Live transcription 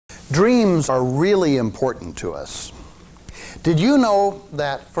Dreams are really important to us. Did you know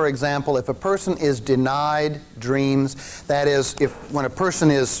that, for example, if a person is denied dreams, that is, when a person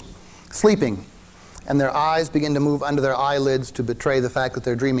is sleeping and their eyes begin to move under their eyelids to betray the fact that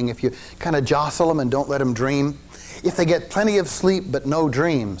they're dreaming, if you kind of jostle them and don't let them dream, if they get plenty of sleep but no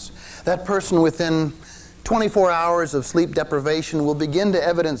dreams, that person within 24 hours of sleep deprivation will begin to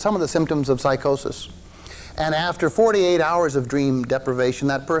evidence some of the symptoms of psychosis. And after 48 hours of dream deprivation,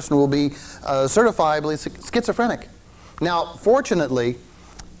 that person will be certifiably schizophrenic. Now, fortunately,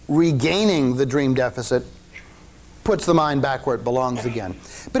 regaining the dream deficit puts the mind back where it belongs again.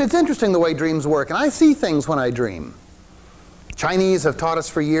 But it's interesting the way dreams work, and I see things when I dream. Chinese have taught us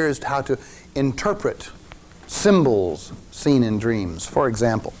for years how to interpret symbols seen in dreams. For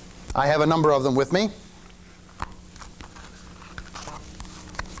example, I have a number of them with me.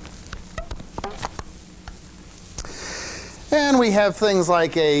 And we have things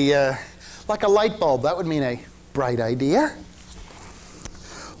like a light bulb. That would mean a bright idea.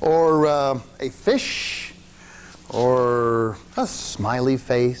 Or a fish. Or a smiley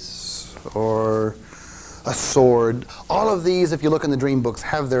face. Or a sword. All of these, if you look in the dream books,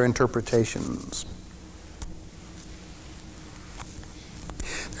 have their interpretations.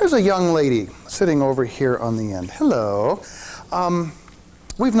 There's a young lady sitting over here on the end. Hello.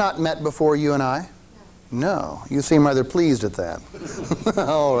 We've not met before, you and I? No. You seem rather pleased at that.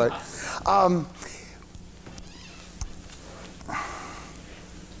 All right.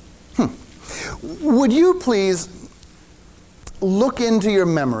 Would you please look into your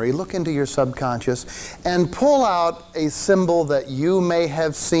memory, look into your subconscious, and pull out a symbol that you may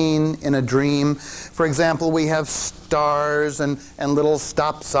have seen in a dream? For example, we have stars and little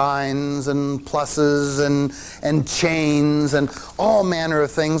stop signs and pluses and chains and all manner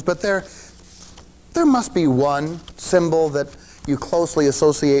of things, but there must be one symbol that you closely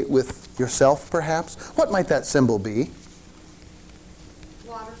associate with yourself, perhaps. What might that symbol be?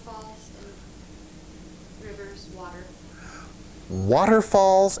 Waterfalls and rivers, water.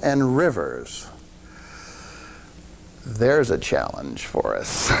 Waterfalls and rivers. There's a challenge for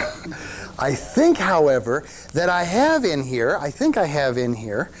us. I think, however, that I have in here, well,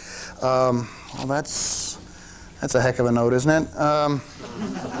 that's a heck of a note, isn't it?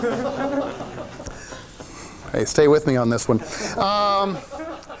 Hey, stay with me on this one.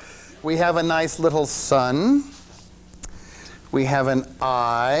 We have a nice little sun. We have an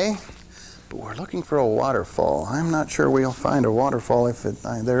eye. But we're looking for a waterfall. I'm not sure we'll find a waterfall. If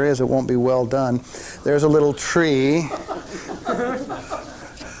there is, it won't be well done. There's a little tree.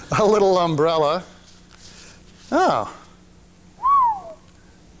 A little umbrella. Oh.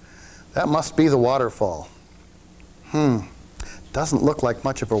 That must be the waterfall. Doesn't look like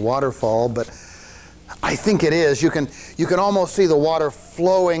much of a waterfall, but I think it is. You can almost see the water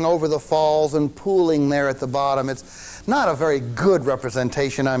flowing over the falls and pooling there at the bottom. It's not a very good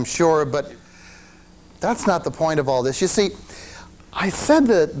representation, I'm sure, but that's not the point of all this. You see, I said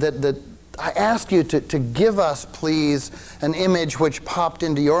that I asked you to give us, please, an image which popped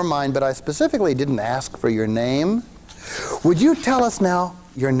into your mind, but I specifically didn't ask for your name. Would you tell us now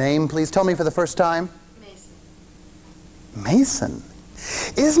your name, please? Tell me for the first time. Mason.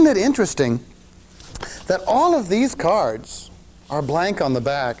 Isn't it interesting that all of these cards are blank on the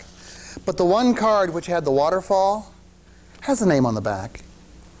back, but the one card which had the waterfall has a name on the back?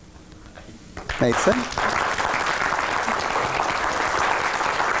 Mason.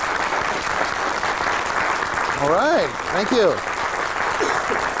 All right, thank you.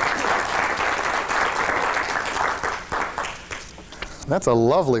 That's a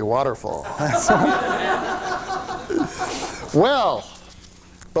lovely waterfall. Well,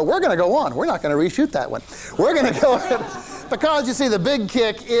 but we're going to go on. We're not going to reshoot that one. We're going to go ahead. Because, you see, the big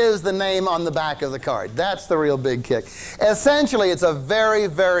kick is the name on the back of the card. That's the real big kick. Essentially, it's a very,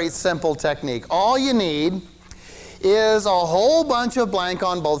 very simple technique. All you need is a whole bunch of blank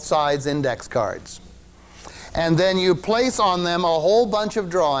on both sides index cards. And then you place on them a whole bunch of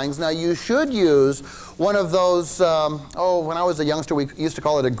drawings. Now, you should use one of those, when I was a youngster, we used to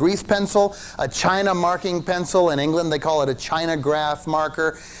call it a grease pencil, a China marking pencil. In England, they call it a China graph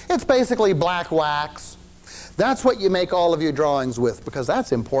marker. It's basically black wax. That's what you make all of your drawings with, because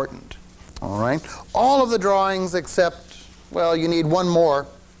that's important. All right? All of the drawings except, well, you need one more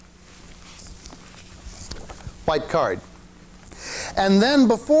white card. And then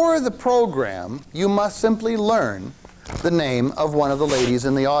before the program, you must simply learn the name of one of the ladies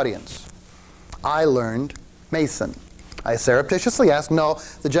in the audience. I learned Mason. I surreptitiously asked, no,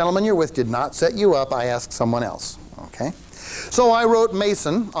 the gentleman you're with did not set you up. I asked someone else. Okay? So I wrote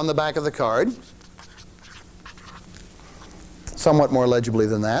Mason on the back of the card. somewhat more legibly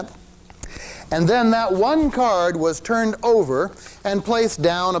than that. And then that one card was turned over and placed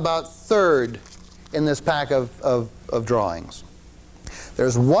down about third in this pack of drawings.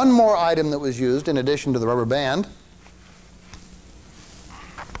 There's one more item that was used in addition to the rubber band,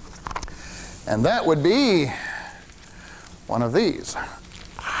 and that would be one of these.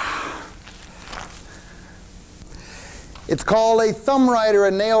 It's called a thumb writer,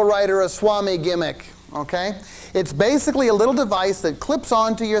 a nail writer, a Swami gimmick, okay? It's basically a little device that clips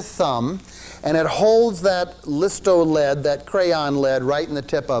onto your thumb, and it holds that listo lead, that crayon lead, right in the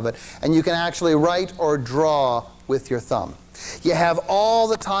tip of it, and you can actually write or draw with your thumb. You have all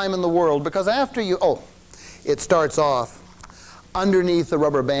the time in the world, because after you, it starts off underneath the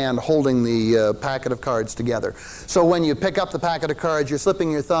rubber band holding the packet of cards together. So when you pick up the packet of cards, you're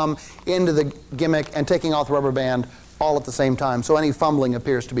slipping your thumb into the gimmick and taking off the rubber band all at the same time, so any fumbling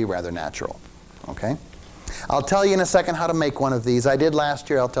appears to be rather natural. Okay? I'll tell you in a second how to make one of these. I did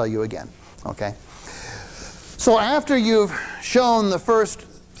last year, I'll tell you again. Okay? So after you've shown the first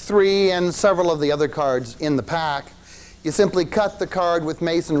three and several of the other cards in the pack, you simply cut the card with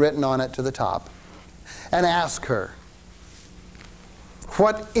Mason written on it to the top and ask her,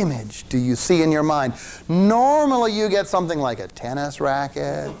 what image do you see in your mind? Normally you get something like a tennis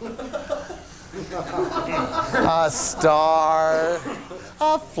racket, a star,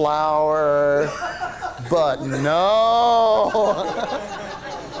 a flower, but no.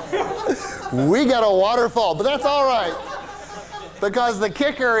 We got a waterfall, but that's all right, because the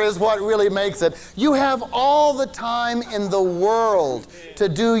kicker is what really makes it. You have all the time in the world to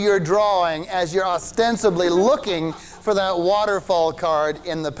do your drawing as you're ostensibly looking for that waterfall card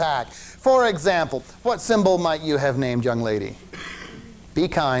in the pack. For example, what symbol might you have named, young lady? Be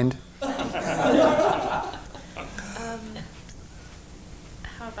kind. How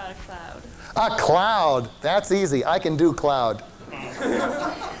about a cloud? A cloud. That's easy. I can do cloud.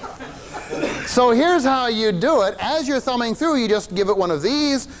 So here's how you do it. As you're thumbing through, you just give it one of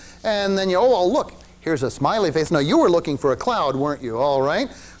these, and then you, oh, well, look, here's a smiley face. Now, you were looking for a cloud, weren't you? All right.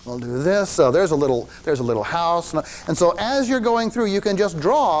 We'll do this. So there's a little house. And so as you're going through, you can just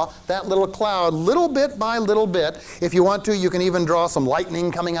draw that little cloud little bit by little bit. If you want to, you can even draw some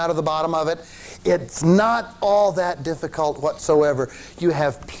lightning coming out of the bottom of it. It's not all that difficult whatsoever. You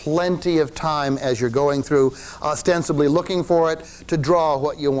have plenty of time as you're going through, ostensibly looking for it, to draw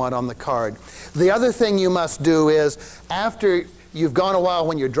what you want on the card. The other thing you must do is, after you've gone a while,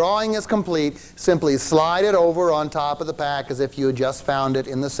 when your drawing is complete, simply slide it over on top of the pack as if you had just found it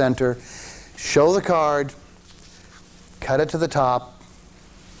in the center. Show the card, cut it to the top,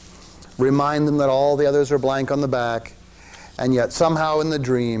 remind them that all the others are blank on the back, and yet somehow in the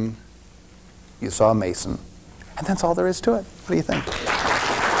dream, you saw Mason. And that's all there is to it. What do you think?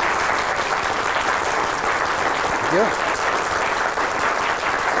 Yeah.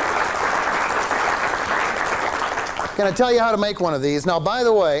 Going to tell you how to make one of these. Now, by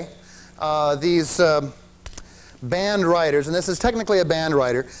the way, these band writers, and this is technically a band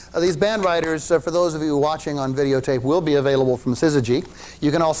writer, these band writers, for those of you watching on videotape, will be available from SYZYGY.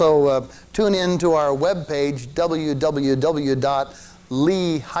 You can also tune in to our webpage,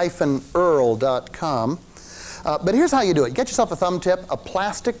 www.lee-earl.com. But here's how you do it. Get yourself a thumb tip, a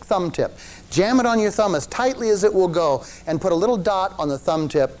plastic thumb tip. Jam it on your thumb as tightly as it will go, and put a little dot on the thumb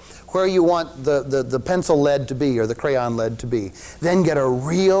tip where you want the pencil lead to be, or the crayon lead to be. Then get a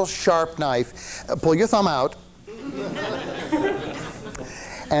real sharp knife, pull your thumb out,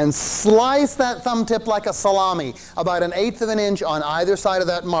 and slice that thumb tip like a salami, about 1/8 of an inch on either side of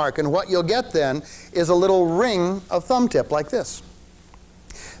that mark. And what you'll get then is a little ring of thumb tip like this.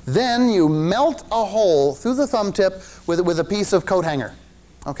 Then you melt a hole through the thumb tip with a piece of coat hanger.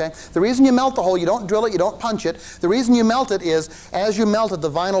 Okay? The reason you melt the hole, you don't drill it, you don't punch it. The reason you melt it is, as you melt it, the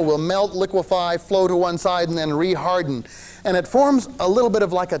vinyl will melt, liquefy, flow to one side, and then re-harden. And it forms a little bit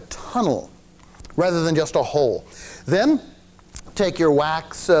of like a tunnel, rather than just a hole. Then, take your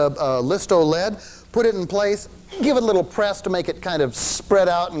wax listo lead, put it in place, give it a little press to make it kind of spread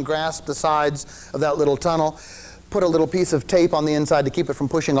out and grasp the sides of that little tunnel. Put a little piece of tape on the inside to keep it from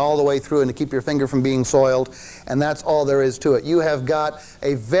pushing all the way through and to keep your finger from being soiled. And that's all there is to it. You have got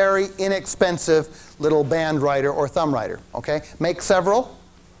a very inexpensive little band writer or thumb writer. Okay? Make several,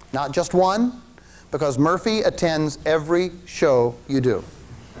 not just one, because Murphy attends every show you do.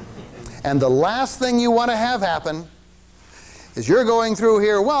 And the last thing you want to have happen is you're going through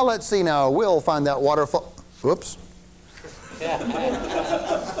here, well, let's see now, we'll find that waterfall. Whoops.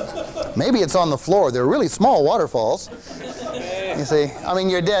 Maybe it's on the floor. They're really small waterfalls. You see, I mean,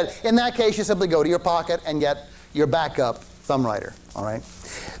 you're dead. In that case, you simply go to your pocket and get your backup thumb writer. All right.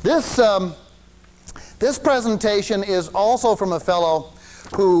 This This presentation is also from a fellow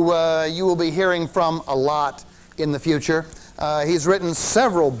who you will be hearing from a lot in the future. He's written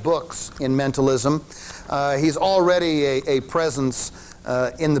several books in mentalism. He's already a presence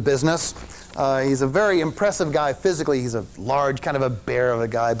in the business. He's a very impressive guy physically. He's a large, kind of a bear of a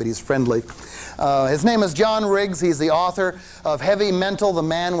guy, but he's friendly. His name is John Riggs. He's the author of Heavy Mental, The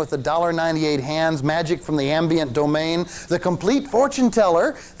Man with the $1.98 Hands, Magic from the Ambient Domain, The Complete Fortune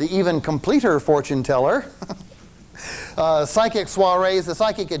Teller, The Even Completer Fortune Teller, Psychic Soirees, The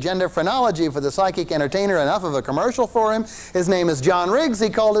Psychic Agenda, Phrenology for the Psychic Entertainer. Enough of a commercial for him. His name is John Riggs. He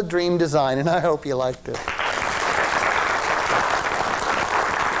called it Dream Design, and I hope you liked it.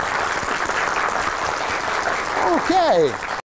 Okay.